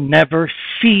man will never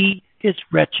see his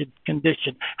wretched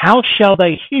condition. How shall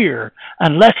they hear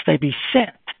unless they be sent?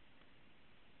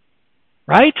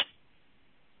 Right?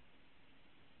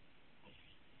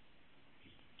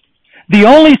 The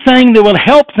only thing that will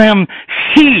help them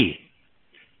see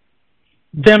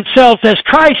themselves as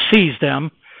Christ sees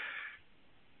them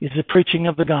is the preaching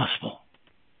of the gospel.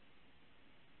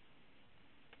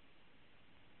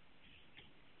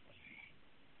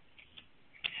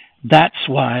 That's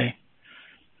why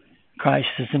Christ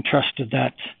has entrusted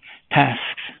that task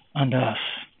unto us.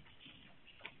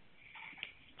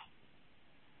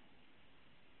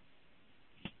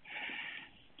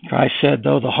 Christ said,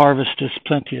 though the harvest is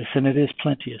plenteous, and it is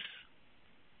plenteous,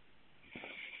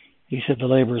 he said the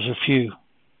laborers are few.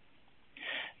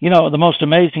 You know, the most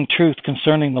amazing truth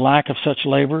concerning the lack of such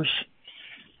laborers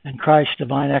and Christ's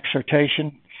divine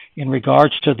exhortation in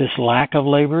regards to this lack of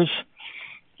laborers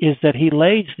is that he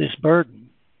lays this burden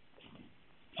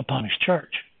upon his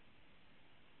church.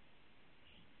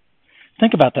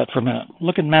 Think about that for a minute.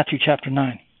 Look at Matthew chapter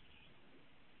 9.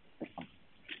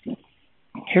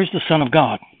 Here's the Son of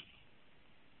God.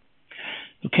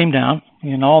 who came down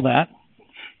and all that,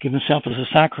 gave himself as a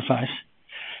sacrifice.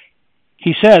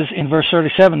 He says in verse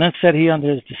 37, then said he unto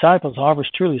his disciples, the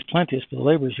harvest truly is plenteous, but the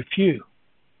laborers are few.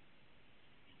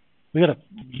 We got a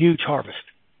huge harvest,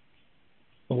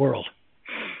 the world.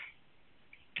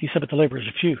 He said, but the laborers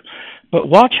are few. But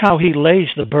watch how he lays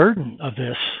the burden of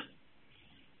this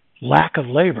lack of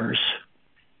laborers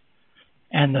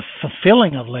and the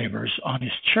fulfilling of laborers on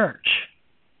his church.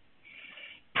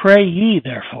 Pray ye,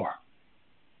 therefore.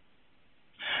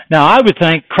 Now, I would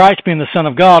think Christ being the Son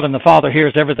of God and the Father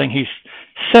hears everything he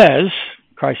says,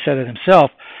 Christ said it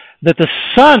himself, that the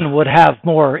Son would have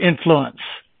more influence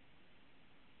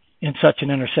in such an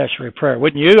intercessory prayer.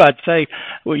 Wouldn't you? I'd say,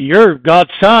 well, you're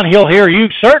God's Son. He'll hear you,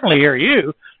 certainly hear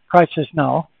you. Christ says,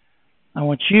 no, I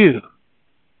want you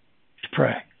to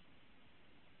pray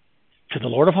to the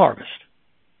Lord of harvest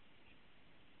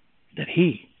that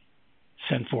he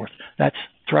send forth. That's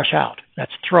thrush out.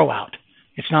 That's throw out.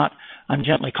 It's not, I'm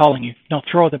gently calling you. No,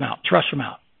 throw them out. Thrush them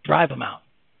out. Drive them out.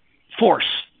 Force.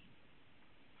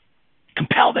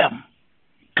 Compel them.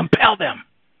 Compel them.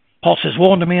 Paul says,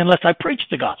 woe unto me unless I preach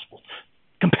the gospel.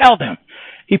 Compel them.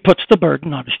 He puts the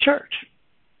burden on his church.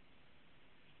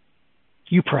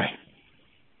 You pray.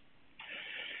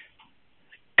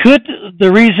 Could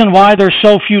the reason why there's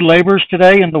so few laborers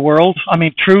today in the world,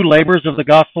 true laborers of the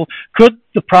gospel, could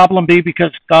the problem be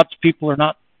because God's people are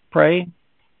not praying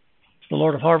to the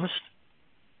Lord of harvest?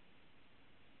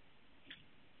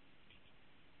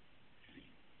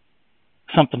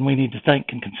 Something we need to think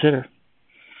and consider.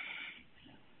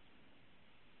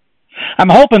 I'm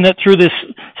hoping that through this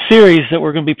series that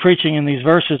we're going to be preaching in these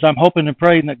verses, I'm hoping and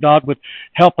praying that God would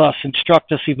help us,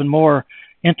 instruct us even more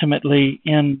intimately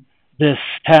in this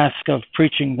task of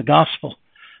preaching the gospel,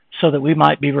 so that we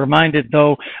might be reminded,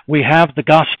 though we have the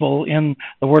gospel in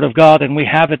the Word of God, and we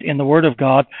have it in the Word of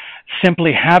God,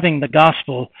 simply having the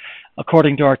gospel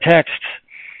according to our text,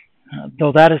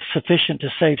 though that is sufficient to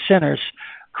save sinners,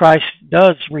 Christ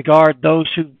does regard those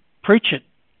who preach it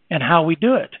and how we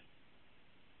do it,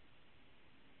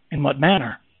 in what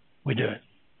manner we do it.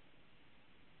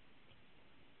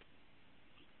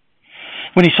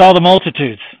 When he saw the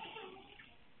multitudes,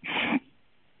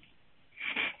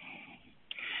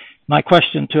 my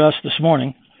question to us this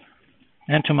morning,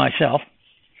 and to myself,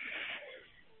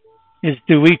 is,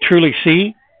 do we truly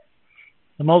see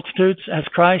the multitudes as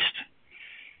Christ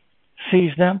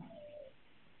sees them?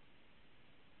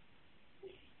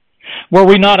 Were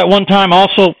we not at one time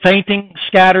also fainting,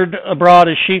 scattered abroad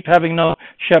as sheep, having no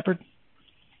shepherd?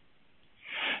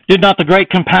 Did not the great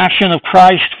compassion of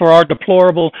Christ for our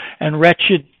deplorable and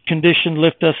wretched condition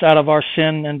lift us out of our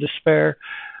sin and despair?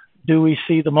 Do we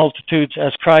see the multitudes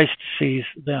as Christ sees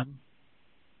them?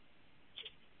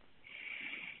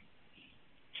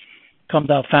 Come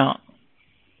thou fount.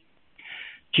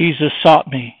 Jesus sought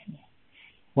me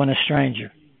when a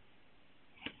stranger,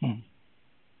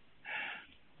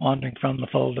 wandering from the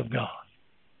fold of God.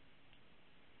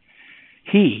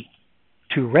 He,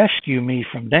 to rescue me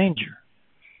from danger,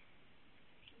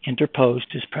 interposed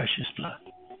his precious blood.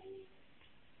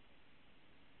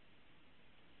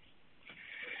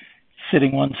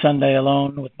 Sitting one Sunday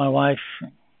alone with my wife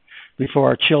before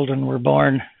our children were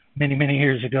born many, many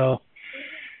years ago,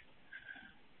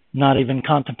 not even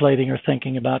contemplating or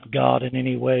thinking about God in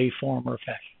any way, form, or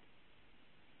fashion.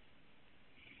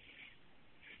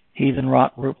 Heathen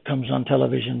rock group comes on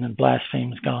television and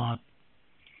blasphemes God.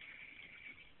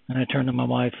 And I turned to my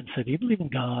wife and said, do you believe in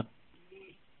God?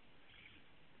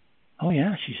 Oh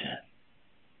yeah, she said.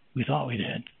 We thought we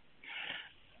did.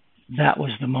 That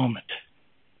was the moment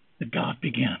that God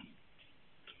began.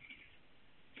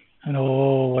 And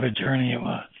oh, what a journey it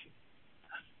was.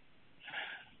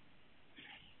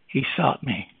 He sought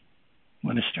me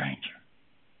when a stranger.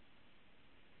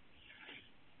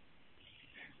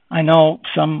 I know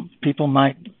some people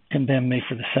might condemn me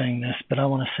for saying this, but I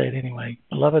want to say it anyway.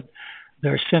 Beloved,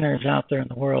 there are sinners out there in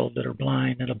the world that are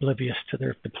blind and oblivious to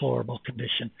their deplorable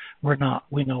condition. We're not.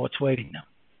 We know what's awaiting them.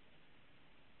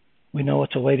 We know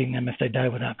what's awaiting them if they die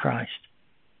without Christ.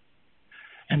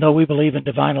 And though we believe in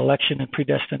divine election and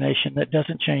predestination, that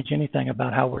doesn't change anything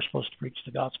about how we're supposed to preach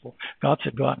the gospel. God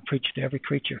said, go out and preach to every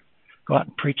creature. Go out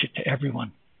and preach it to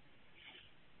everyone.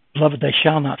 Beloved, they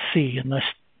shall not see unless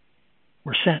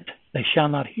we're sent. They shall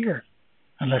not hear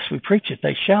unless we preach it.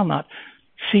 They shall not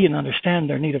see and understand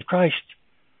their need of Christ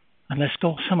unless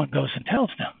someone goes and tells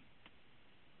them.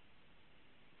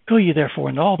 Go ye therefore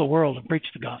into all the world and preach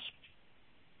the gospel.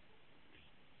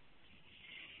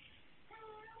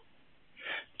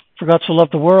 For God so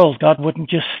loved the world, God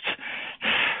wouldn't just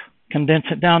condense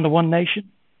it down to one nation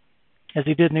as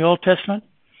he did in the Old Testament.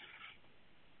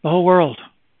 The whole world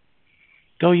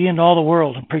Go ye into all the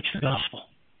world and preach the gospel.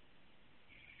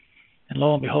 And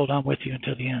lo and behold, I'm with you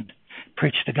until the end.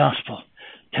 Preach the gospel.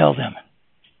 Tell them.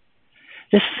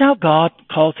 This is how God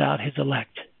calls out his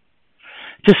elect.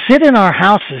 To sit in our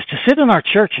houses, to sit in our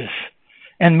churches,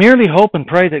 and merely hope and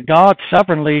pray that God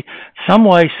sovereignly, some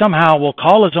way, somehow, will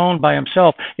call his own by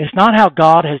himself is not how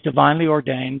God has divinely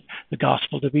ordained the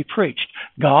gospel to be preached.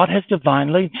 God has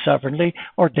divinely, sovereignly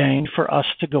ordained for us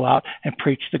to go out and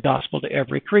preach the gospel to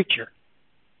every creature.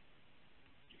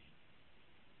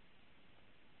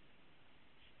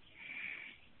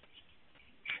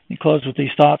 He closed with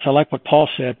these thoughts. I like what Paul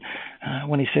said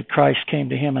when he said Christ came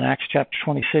to him in Acts chapter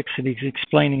 26, and he's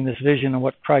explaining this vision and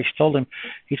what Christ told him.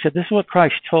 He said, this is what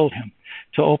Christ told him,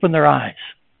 to open their eyes.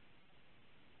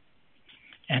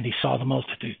 And he saw the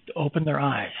multitude, to open their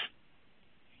eyes.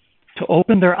 To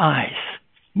open their eyes.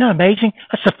 Isn't that amazing?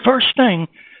 That's the first thing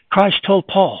Christ told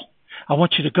Paul. I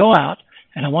want you to go out,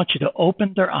 and I want you to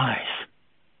open their eyes.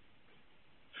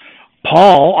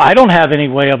 Paul, I don't have any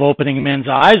way of opening men's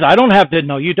eyes. I don't have to.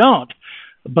 No, you don't.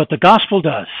 But the gospel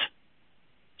does.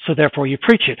 So therefore you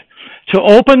preach it. To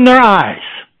open their eyes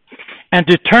and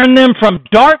to turn them from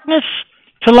darkness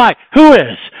to light. Who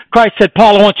is? Christ said,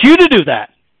 Paul, I want you to do that.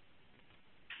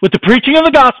 With the preaching of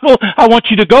the gospel, I want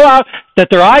you to go out that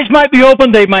their eyes might be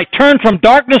opened, they might turn from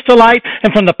darkness to light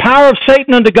and from the power of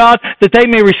Satan unto God, that they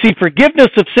may receive forgiveness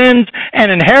of sins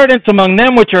and inheritance among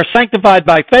them which are sanctified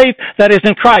by faith that is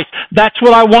in Christ. That's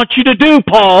what I want you to do,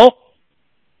 Paul.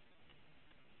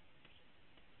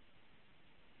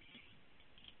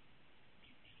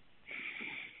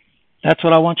 That's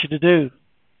what I want you to do,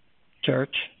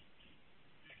 church.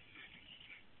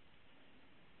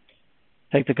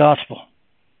 Take the gospel.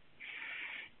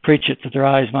 Preach it that their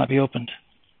eyes might be opened,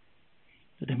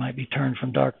 that they might be turned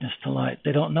from darkness to light.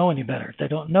 They don't know any better. They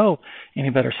don't know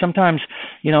any better. Sometimes,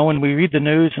 when we read the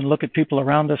news and look at people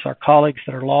around us, our colleagues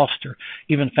that are lost or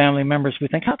even family members, we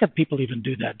think, how could people even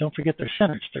do that? Don't forget they're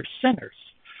sinners. They're sinners.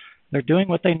 They're doing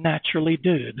what they naturally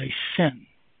do. They sin.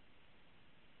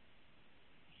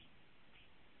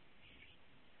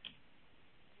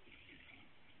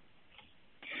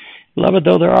 Beloved,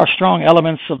 though there are strong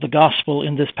elements of the gospel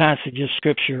in this passage of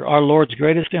Scripture, our Lord's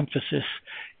greatest emphasis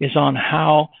is on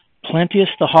how plenteous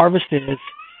the harvest is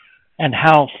and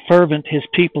how fervent his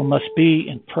people must be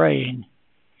in praying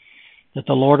that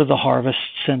the Lord of the harvest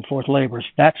send forth laborers.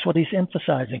 That's what he's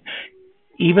emphasizing.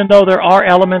 Even though there are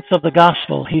elements of the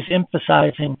gospel, he's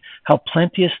emphasizing how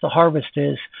plenteous the harvest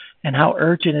is and how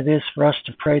urgent it is for us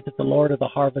to pray that the Lord of the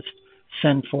harvest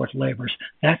send forth laborers.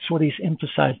 That's what he's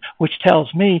emphasized, which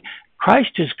tells me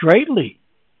Christ is greatly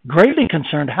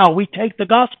concerned how we take the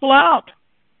gospel out,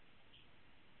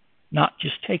 not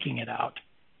just taking it out,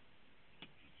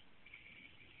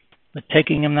 but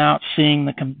taking them out, seeing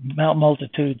the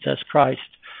multitudes as Christ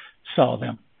saw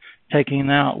them, taking them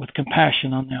out with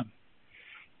compassion on them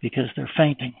because they're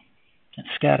fainting and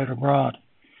scattered abroad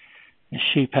as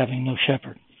sheep having no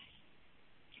shepherd.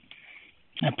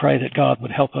 I pray that God would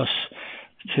help us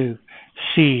to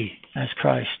see as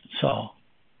Christ saw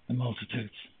the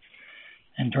multitudes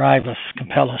and drive us,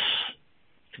 compel us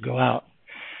to go out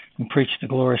and preach the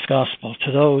glorious gospel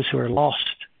to those who are lost,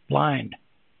 blind,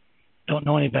 don't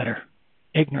know any better,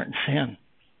 ignorant in sin.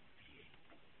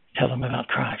 Tell them about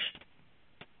Christ.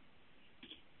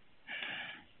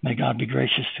 May God be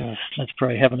gracious to us. Let's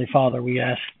pray. Heavenly Father, we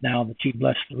ask now that you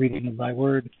bless the reading of thy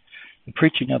word, the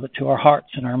preaching of it to our hearts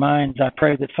and our minds. I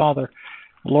pray that, Father,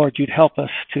 Lord, you'd help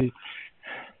us to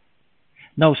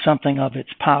know something of its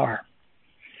power.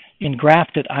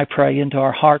 Engraft it, I pray, into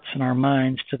our hearts and our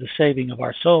minds to the saving of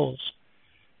our souls.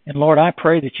 And Lord, I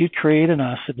pray that you'd create in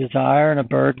us a desire and a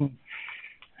burden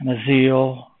and a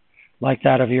zeal like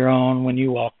that of your own when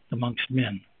you walked amongst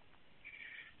men.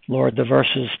 Lord, the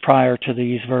verses prior to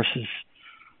these verses,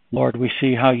 Lord, we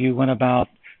see how you went about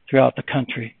throughout the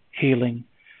country, healing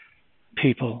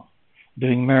people,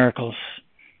 doing miracles,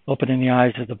 opening the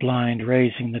eyes of the blind,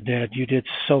 raising the dead. You did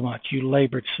so much. You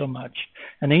labored so much.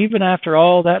 And even after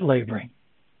all that laboring,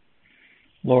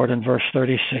 Lord, in verse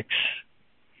 36,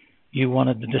 you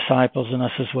wanted the disciples and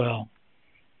us as well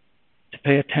to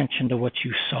pay attention to what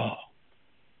you saw.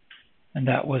 And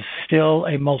that was still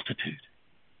a multitude.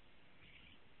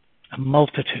 A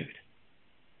multitude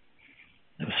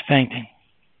that was fainting,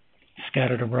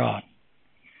 scattered abroad,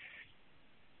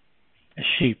 as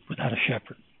sheep without a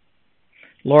shepherd.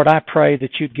 Lord, I pray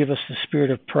that you'd give us the spirit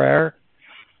of prayer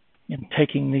in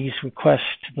taking these requests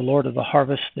to the Lord of the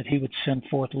harvest, that he would send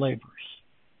forth laborers.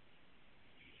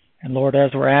 And Lord,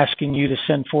 as we're asking you to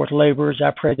send forth laborers,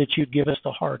 I pray that you'd give us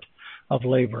the heart of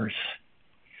laborers.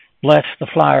 Bless the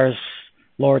flyers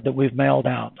Lord, that we've mailed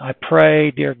out. I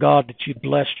pray, dear God, that you'd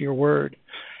bless your word.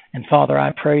 And Father,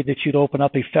 I pray that you'd open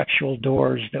up effectual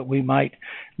doors that we might,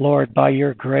 Lord, by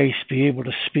your grace, be able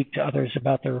to speak to others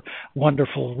about the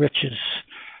wonderful riches,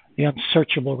 the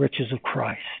unsearchable riches of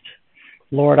Christ.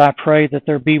 Lord, I pray that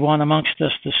there be one amongst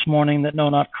us this morning that know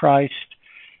not Christ.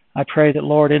 I pray that,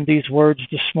 Lord, in these words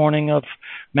this morning of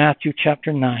Matthew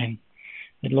chapter 9,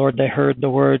 that, Lord, they heard the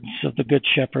words of the Good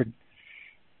Shepherd,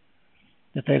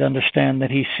 that they'd understand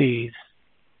that he sees,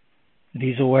 that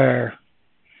he's aware,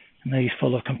 and that he's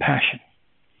full of compassion.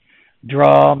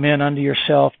 Draw men unto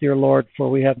yourself, dear Lord, for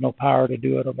we have no power to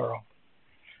do it of our own.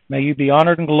 May you be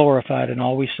honored and glorified in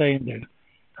all we say and do. In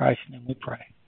Christ's name we pray.